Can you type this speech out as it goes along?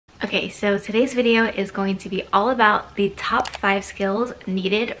Okay, so today's video is going to be all about the top 5 skills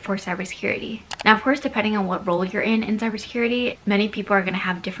needed for cybersecurity. Now, of course, depending on what role you're in cybersecurity, many people are going to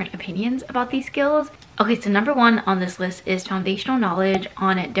have different opinions about these skills. Okay, so number 1 on this list is foundational knowledge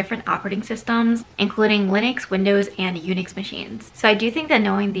on different operating systems, including Linux, Windows, and Unix machines. So I do think that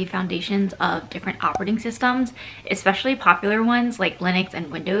knowing the foundations of different operating systems, especially popular ones like Linux and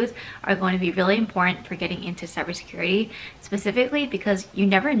Windows, are going to be really important for getting into cybersecurity, specifically because you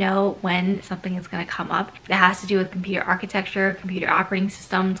never know when something is going to come up that has to do with computer architecture, computer operating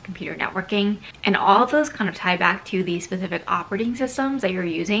systems, computer networking, and all of those kind of tie back to the specific operating systems that you're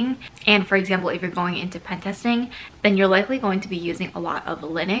using. And for example, if you're going into pen testing, then you're likely going to be using a lot of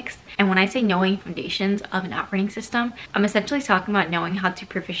Linux. And when I say knowing foundations of an operating system, I'm essentially talking about knowing how to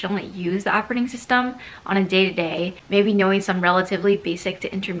proficiently use the operating system on a day-to-day, maybe knowing some relatively basic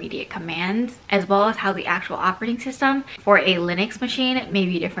to intermediate commands, as well as how the actual operating system for a Linux machine may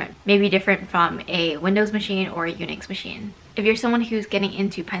be different from a Windows machine or a Unix machine. If you're someone who's getting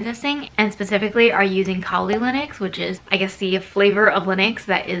into pen testing and specifically are using Kali Linux, which is, I guess, the flavor of Linux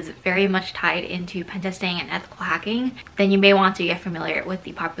that is very much tied into pen testing and ethical hacking, then you may want to get familiar with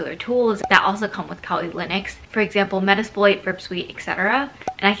the popular tools that also come with Kali Linux. For example, Metasploit, Burp Suite, etc.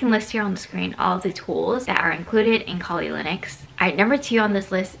 And I can list here on the screen all of the tools that are included in Kali Linux. Alright, number 2 on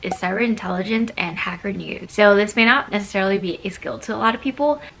this list is cyber intelligence and hacker news. So this may not necessarily be a skill to a lot of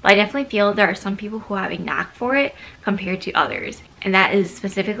people, but I definitely feel there are some people who have a knack for it compared to others. And that is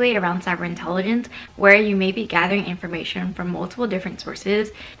specifically around cyber intelligence, where you may be gathering information from multiple different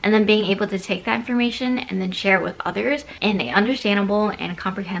sources and then being able to take that information and then share it with others in an understandable and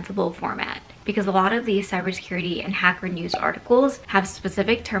comprehensible format. Because a lot of these cybersecurity and hacker news articles have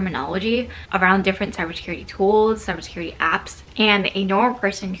specific terminology around different cybersecurity tools, cybersecurity apps, and a normal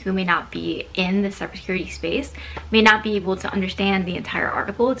person who may not be in the cybersecurity space may not be able to understand the entire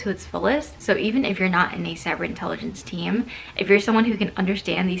article to its fullest. So even if you're not in a cyber intelligence team, if you're someone who can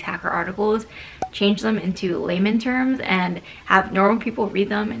understand these hacker articles, change them into layman terms, and have normal people read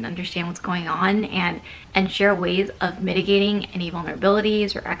them and understand what's going on and share ways of mitigating any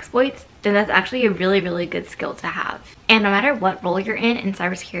vulnerabilities or exploits, then that's actually a really good skill to have. And no matter what role you're in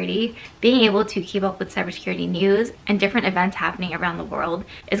cybersecurity, being able to keep up with cybersecurity news and different events happening around the world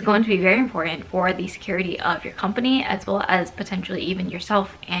is going to be very important for the security of your company, as well as potentially even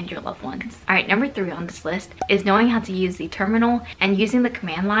yourself and your loved ones. Alright, number 3 on this list is knowing how to use the terminal and using the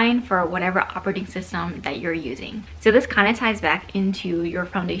command line for whatever operating system that you're using. So this kind of ties back into your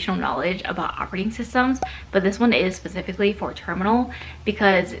foundational knowledge about operating systems, but this one is specifically for terminal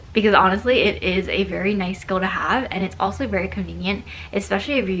because honestly it is a very nice skill to have, and it's also very convenient,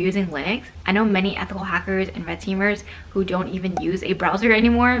 especially if you're using Linux. I know many ethical hackers and red teamers who don't even use a browser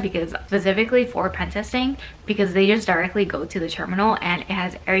anymore because specifically for pen testing, because they just directly go to the terminal and it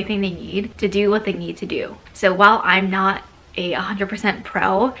has everything they need to do what they need to do. So while I'm not a 100%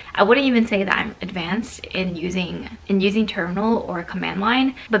 pro, I wouldn't even say that I'm advanced in using terminal or command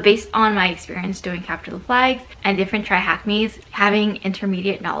line, but based on my experience doing capture the flags and different try hack me's, having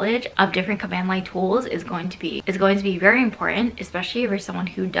intermediate knowledge of different command line tools is going to be very important, especially if you're someone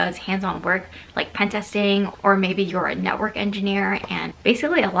who does hands-on work like pen testing, or maybe you're a network engineer, and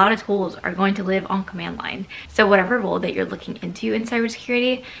basically a lot of tools are going to live on command line. So whatever role that you're looking into in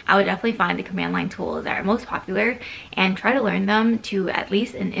cybersecurity, I would definitely find the command line tools that are most popular and try to learn them to at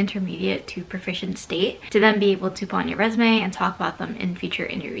least an intermediate to proficient state to then be able to put on your resume and talk about them in future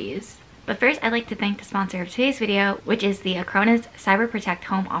interviews. But first, I'd like to thank the sponsor of today's video, which is the Acronis Cyber Protect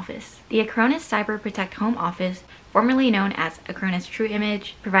Home Office. The Acronis Cyber Protect Home Office, formerly known as Acronis True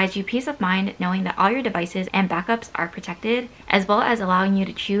Image, provides you peace of mind knowing that all your devices and backups are protected, as well as allowing you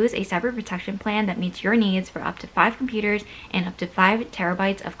to choose a cyber protection plan that meets your needs for up to 5 computers and up to 5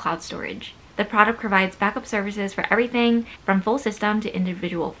 terabytes of cloud storage. The product provides backup services for everything from full system to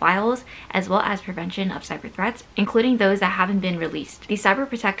individual files, as well as prevention of cyber threats, including those that haven't been released. The Cyber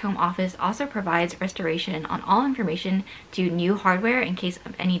Protect Home Office also provides restoration on all information to new hardware in case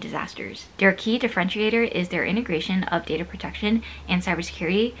of any disasters. Their key differentiator is their integration of data protection and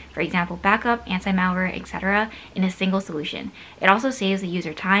cybersecurity, for example, backup, anti-malware, etc., in a single solution. It also saves the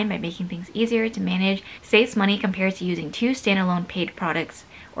user time by making things easier to manage, saves money compared to using 2 standalone paid products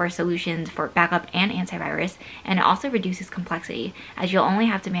or solutions for backup and antivirus, and it also reduces complexity, as you'll only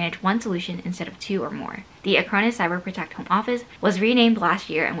have to manage 1 solution instead of 2 or more. The Acronis Cyber Protect Home Office was renamed last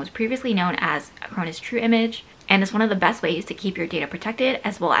year and was previously known as Acronis True Image, and it's one of the best ways to keep your data protected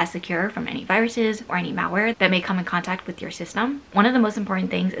as well as secure from any viruses or any malware that may come in contact with your system. One of the most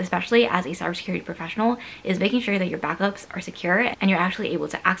important things, especially as a cybersecurity professional, is making sure that your backups are secure and you're actually able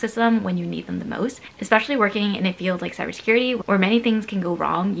to access them when you need them the most. Especially working in a field like cybersecurity where many things can go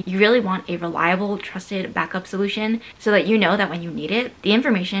wrong, you really want a reliable, trusted backup solution so that you know that when you need it, the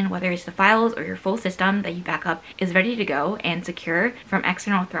information, whether it's the files or your full system that you back up, is ready to go and secure from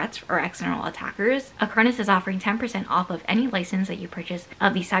external threats or external attackers. Acronis is offering 10% off of any license that you purchase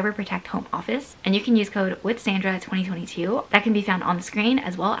of the Cyber Protect Home Office, and you can use code WithSandra2022. That can be found on the screen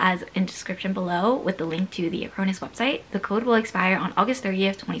as well as in the description below with the link to the Acronis website. The code will expire on August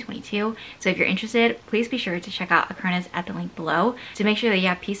 30th, 2022, so if you're interested, please be sure to check out Acronis at the link below to make sure that you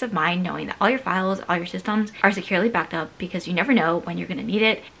have peace of mind knowing that all your files, all your systems are securely backed up, because you never know when you're going to need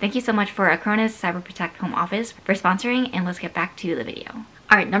it. Thank you so much for Acronis Cyber Protect Home Office for sponsoring, and let's get back to the video.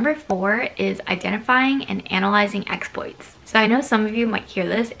 Alright, number 4 is identifying and analyzing exploits. So I know some of you might hear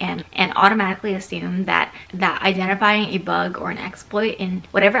this and automatically assume that identifying a bug or an exploit in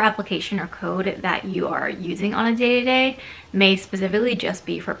whatever application or code that you are using on a day-to-day may specifically just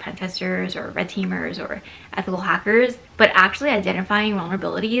be for pen testers or red teamers or ethical hackers, but actually identifying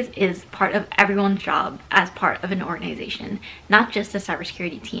vulnerabilities is part of everyone's job as part of an organization, not just a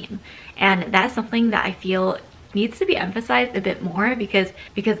cybersecurity team. And that's something that I feel needs to be emphasized a bit more, because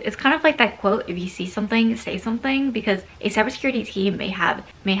it's kind of like that quote, if you see something, say something, because a cybersecurity team may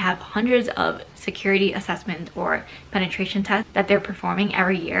have hundreds of security assessments or penetration tests that they're performing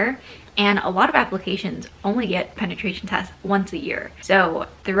every year. And a lot of applications only get penetration tests once a year. So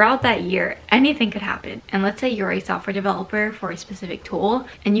throughout that year, anything could happen. And let's say you're a software developer for a specific tool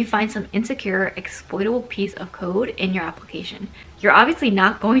and you find some insecure, exploitable piece of code in your application. You're obviously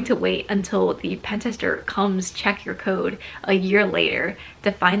not going to wait until the pen tester comes check your code a year later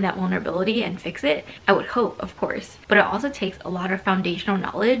to find that vulnerability and fix it. I would hope, of course. But it also takes a lot of foundational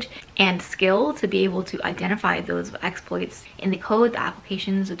knowledge and skill to be able to identify those exploits in the code, the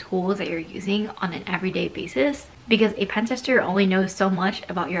applications, the tools that you're using on an everyday basis. Because a pen tester only knows so much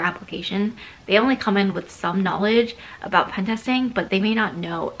about your application. They only come in with some knowledge about pen testing, but they may not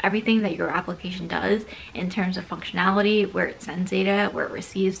know everything that your application does in terms of functionality, where it sends data, where it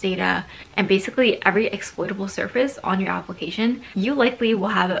receives data, and basically every exploitable surface on your application. You likely will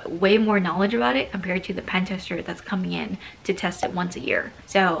have way more knowledge about it compared to the pen tester that's coming in to test it once a year.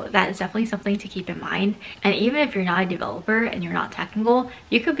 So that is definitely something to keep in mind. And even if you're not a developer and you're not technical,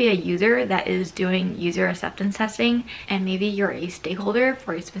 you could be a user that is doing user acceptance testing, and maybe you're a stakeholder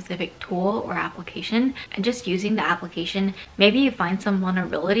for a specific tool or application, and just using the application, maybe you find some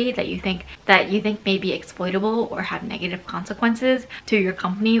vulnerability that you think may be exploitable or have negative consequences to your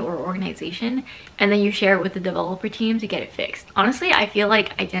company or organization, and then you share it with the developer team to get it fixed. Honestly, I feel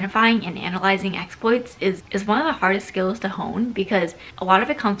like identifying and analyzing exploits is one of the hardest skills to hone, because a lot of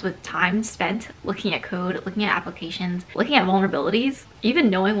it comes with time spent looking at code, looking at applications, looking at vulnerabilities,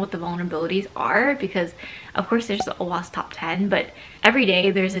 even knowing what the vulnerabilities are, because of course there's the OWASP top 10, but every day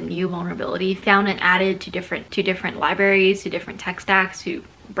there's a new vulnerability found and added to different libraries, to different tech stacks, to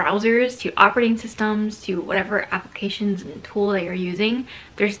browsers, to operating systems, to whatever applications and tool that you're using.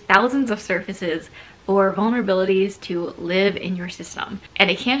 There's thousands of surfaces for vulnerabilities to live in your system.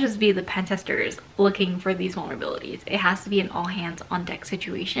 And it can't just be the pen testers looking for these vulnerabilities. It has to be an all hands on deck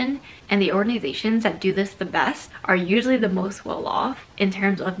situation. And the organizations that do this the best are usually the most well off in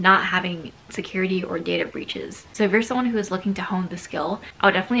terms of not having security or data breaches. So if you're someone who is looking to hone the skill, I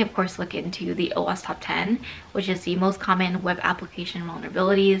would definitely of course look into the OWASP top 10, which is the most common web application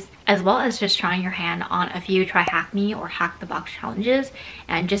vulnerabilities, as well as just trying your hand on a few try hack me or hack the box challenges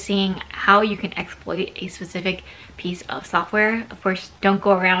and just seeing how you can exploit a specific piece of software. Of course, don't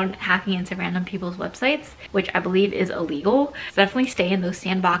go around hacking into random people's websites, which I believe is illegal. So definitely stay in those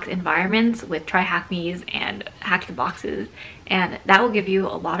sandbox environments with try hack me's and hack the boxes, and that will give you a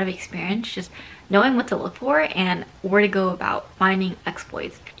lot of experience just knowing what to look for and where to go about finding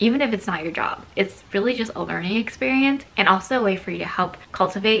exploits, even if it's not your job. It's really just a learning experience and also a way for you to help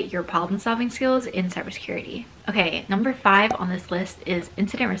cultivate your problem solving skills in cybersecurity. Okay, number 5 on this list is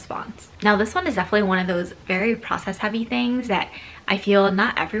incident response. Now this one is definitely one of those very process heavy things that I feel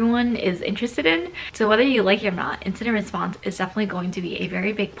not everyone is interested in. So whether you like it or not, incident response is definitely going to be a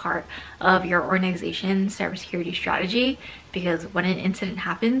very big part of your organization's cybersecurity strategy, because when an incident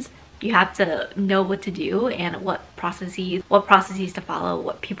happens, you have to know what to do and what processes to follow,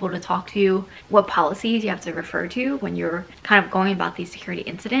 what people to talk to, what policies you have to refer to when you're kind of going about these security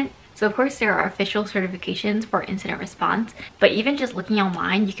incidents. So of course there are official certifications for incident response, but even just looking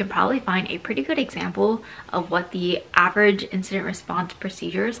online, you can probably find a pretty good example of what the average incident response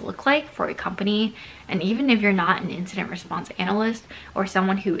procedures look like for a company And even if you're not an incident response analyst or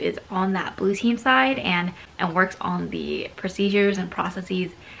someone who is on that blue team side and works on the procedures and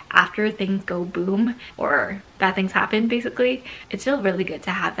processes after things go boom or bad things happen, basically, it's still really good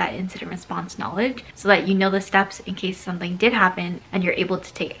to have that incident response knowledge so that you know the steps in case something did happen and you're able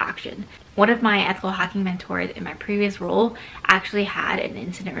to take action. One of my ethical hacking mentors in my previous role actually had an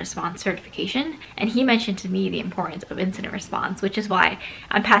incident response certification, and he mentioned to me the importance of incident response, which is why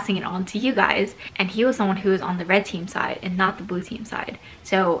I'm passing it on to you guys. And he was someone who was on the red team side and not the blue team side.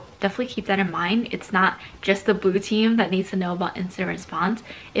 So definitely keep that in mind. It's not just the blue team that needs to know about incident response.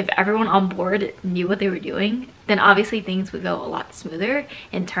 If everyone on board knew what they were doing, then obviously things would go a lot smoother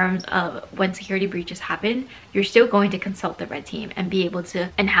in terms of when security breaches happen. You're still going to consult the red team and be able to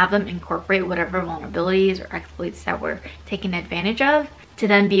and have them incorporate whatever vulnerabilities or exploits that were taken advantage of, to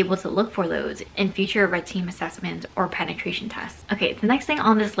then be able to look for those in future red team assessments or penetration tests. Okay, the next thing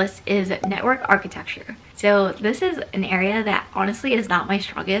on this list is network architecture. So this is an area that honestly is not my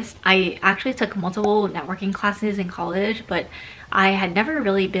strongest. I actually took multiple networking classes in college, but I had never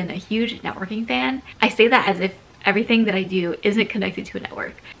really been a huge networking fan. I say that as if everything that I do isn't connected to a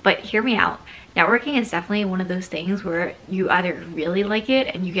network, but hear me out. Networking is definitely one of those things where you either really like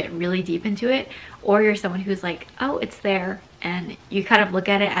it and you get really deep into it, or you're someone who's like, oh, it's there, and you kind of look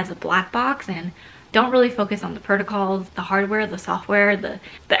at it as a black box and don't really focus on the protocols, the hardware, the software, the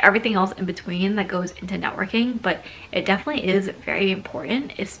everything else in between that goes into networking. But it definitely is very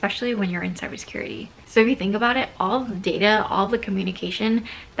important, especially when you're in cybersecurity. So if you think about it, all the data, all the communication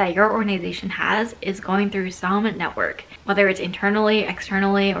that your organization has is going through some network, whether it's internally,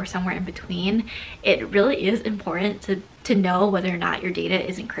 externally, or somewhere in between. It really is important to know whether or not your data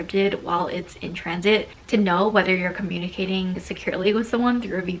is encrypted while it's in transit, to know whether you're communicating securely with someone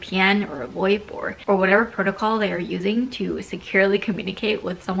through a VPN or a VoIP or whatever protocol they are using to securely communicate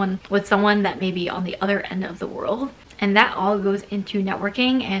with someone that may be on the other end of the world. And that all goes into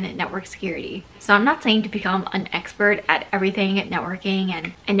networking and network security. So I'm not saying to become an expert at everything at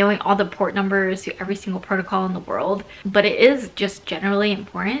networking and knowing all the port numbers to every single protocol in the world, but it is just generally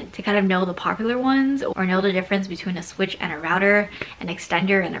important to kind of know the popular ones or know the difference between a switch and a router, an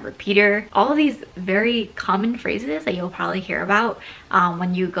extender and a repeater. All of these very common phrases that you'll probably hear about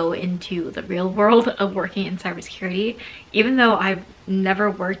when you go into the real world of working in cybersecurity. Even though I've never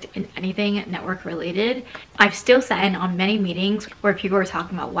worked in anything network related, I've still sat in on many meetings where people are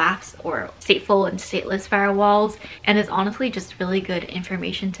talking about WAFs or stateful and stateless firewalls, and it's honestly just really good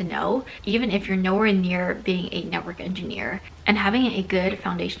information to know, even if you're nowhere near being a network engineer. And having a good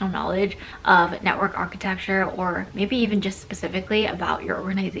foundational knowledge of network architecture, or maybe even just specifically about your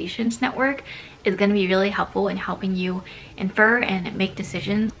organization's network, is going to be really helpful in helping you infer and make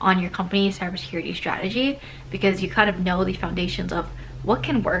decisions on your company's cybersecurity strategy, because you kind of know the foundations of what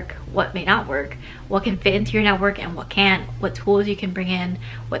can work, what may not work, what can fit into your network and what can't, what tools you can bring in,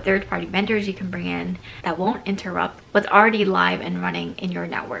 what third-party vendors you can bring in that won't interrupt what's already live and running in your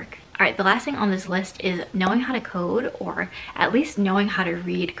network. All right, the last thing on this list is knowing how to code, or at least knowing how to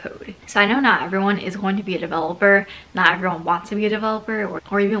read code. So I know not everyone is going to be a developer, not everyone wants to be a developer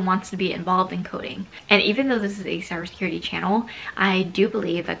or even wants to be involved in coding. And even though this is a cybersecurity channel, I do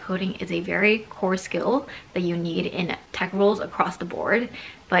believe that coding is a very core skill that you need in tech roles across the board.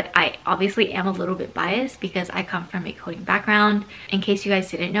 But I obviously am a little bit biased because I come from a coding background. In case you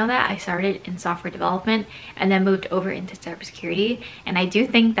guys didn't know that, I started in software development and then moved over into cybersecurity. And I do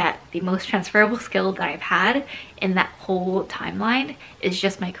think that the most transferable skill that I've had in that whole timeline is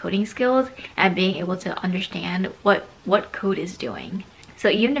just my coding skills and being able to understand what code is doing. So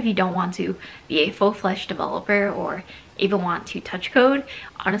even if you don't want to be a full-fledged developer or even want to touch code,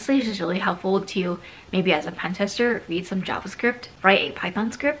 honestly it's just really helpful to, maybe as a pen tester, read some JavaScript, write a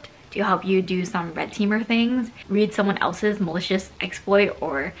Python script to help you do some red teamer things, read someone else's malicious exploit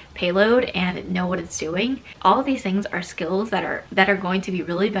or payload and know what it's doing. All of these things are skills that are going to be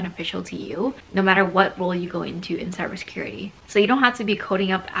really beneficial to you no matter what role you go into in cybersecurity. So you don't have to be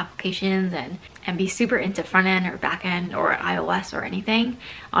coding up applications and be super into front end or back end or iOS or anything.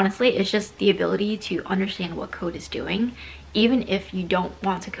 Honestly, it's just the ability to understand what code is doing, even if you don't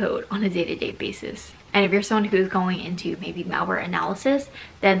want to code on a day-to-day basis. And if you're someone who's going into maybe malware analysis,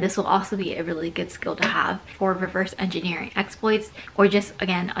 then this will also be a really good skill to have for reverse engineering exploits, or just,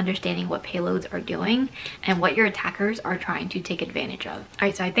 again, understanding what payloads are doing and what your attackers are trying to take advantage of. All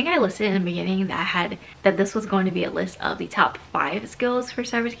right, so I think I listed in the beginning that this was going to be a list of the top 5 skills for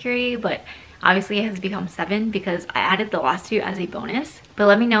cybersecurity, but obviously it has become 7 because I added the last 2 as a bonus. But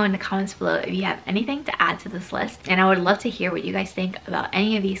let me know in the comments below if you have anything to add to this list, and I would love to hear what you guys think about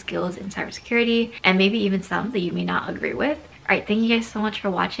any of these skills in cybersecurity, and maybe even some that you may not agree with. Alright, thank you guys so much for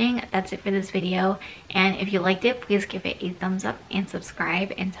watching. That's it for this video. And if you liked it, please give it a thumbs up and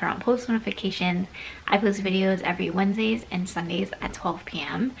subscribe and turn on post notifications. I post videos every Wednesdays and Sundays at 12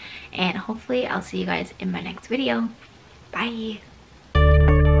 p.m. And hopefully I'll see you guys in my next video. Bye!